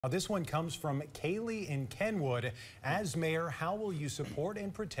This one comes from Kaylee in Kenwood. As mayor, how will you support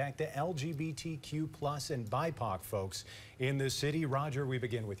and protect the LGBTQ plus and BIPOC folks in the city? Roger, we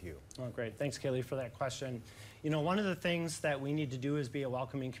begin with you. Oh, great. Thanks, Kaylee, for that question. You know, one of the things that we need to do is be a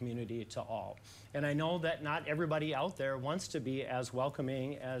welcoming community to all. And I know that not everybody out there wants to be as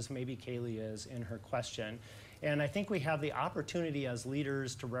welcoming as maybe Kaylee is in her question. And I think we have the opportunity as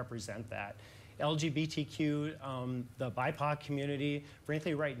leaders to represent that. LGBTQ, the BIPOC community,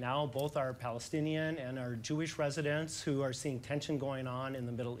 frankly, right now, both our Palestinian and our Jewish residents who are seeing tension going on in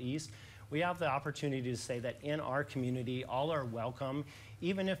the Middle East, we have the opportunity to say that in our community, all are welcome,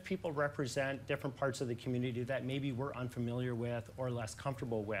 even if people represent different parts of the community that maybe we're unfamiliar with or less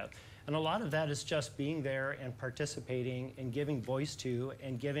comfortable with. And a lot of that is just being there and participating and giving voice to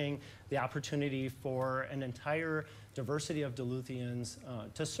and giving the opportunity for an entire diversity of Duluthians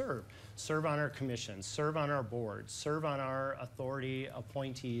to serve on our commissions, serve on our boards, serve on our authority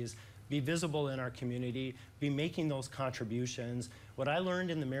appointees, be visible in our community, be making those contributions. What I learned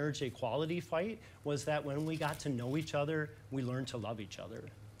in the marriage equality fight was that when we got to know each other, we learned to love each other.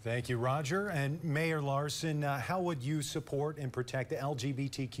 Thank you, Roger. And Mayor Larson, how would you support and protect the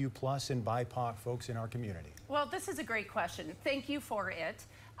LGBTQ plus and BIPOC folks in our community? Well, this is a great question. Thank you for it.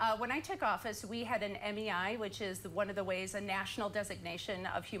 When I took office, we had an MEI, which is one of the ways, a national designation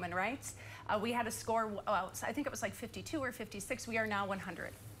of human rights. We had a score, I think it was like 52 or 56. We are now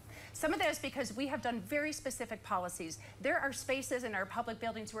 100. Some of that is because we have done very specific policies. There are spaces in our public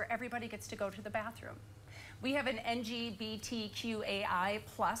buildings where everybody gets to go to the bathroom. We have an LGBTQAI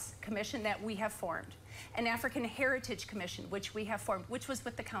plus commission that we have formed, an African Heritage Commission, which we have formed, which was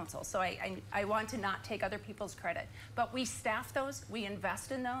with the council. So I want to not take other people's credit. But we staff those, we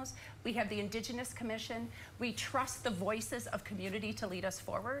invest in those. We have the Indigenous Commission. We trust the voices of community to lead us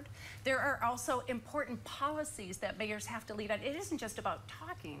forward. There are also important policies that mayors have to lead on. It isn't just about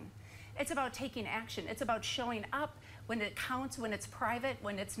talking. It's about taking action. It's about showing up when it counts, when it's private,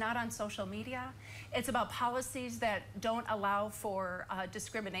 when it's not on social media. It's about policies that don't allow for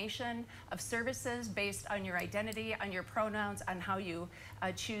discrimination of services based on your identity, on your pronouns, on how you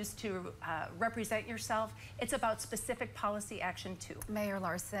choose to represent yourself. It's about specific policy action too. Mayor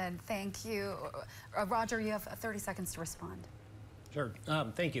Larson, thank you. Roger, you have 30 seconds to respond. Sure.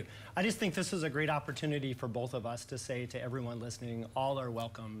 Thank you. I just think this is a great opportunity for both of us to say to everyone listening, all are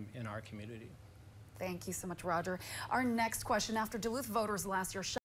welcome in our community. Thank you so much, Roger. Our next question, after Duluth voters last year